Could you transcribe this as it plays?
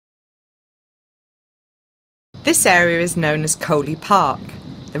This area is known as Coalie Park.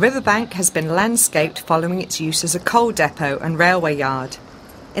 The riverbank has been landscaped following its use as a coal depot and railway yard.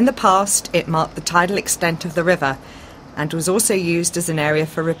 In the past, it marked the tidal extent of the river and was also used as an area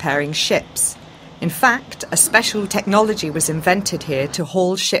for repairing ships. In fact, a special technology was invented here to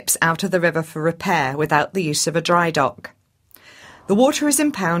haul ships out of the river for repair without the use of a dry dock. The water is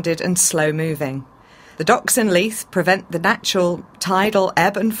impounded and slow-moving. The docks in Leith prevent the natural tidal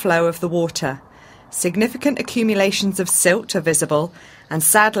ebb and flow of the water. Significant accumulations of silt are visible, and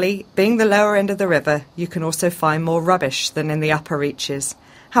sadly, being the lower end of the river, you can also find more rubbish than in the upper reaches.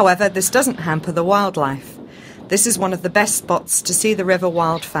 However, this doesn't hamper the wildlife. This is one of the best spots to see the river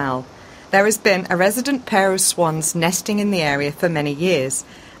wildfowl. There has been a resident pair of swans nesting in the area for many years,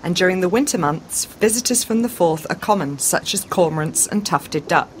 and during the winter months, visitors from the Forth are common, such as cormorants and tufted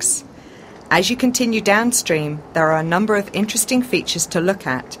ducks. As you continue downstream, there are a number of interesting features to look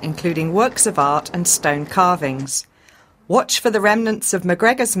at, including works of art and stone carvings. Watch for the remnants of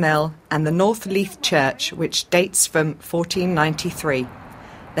MacGregor's Mill and the North Leith Church, which dates from 1493.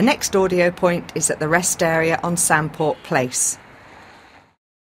 The next audio point is at the rest area on Sandport Place.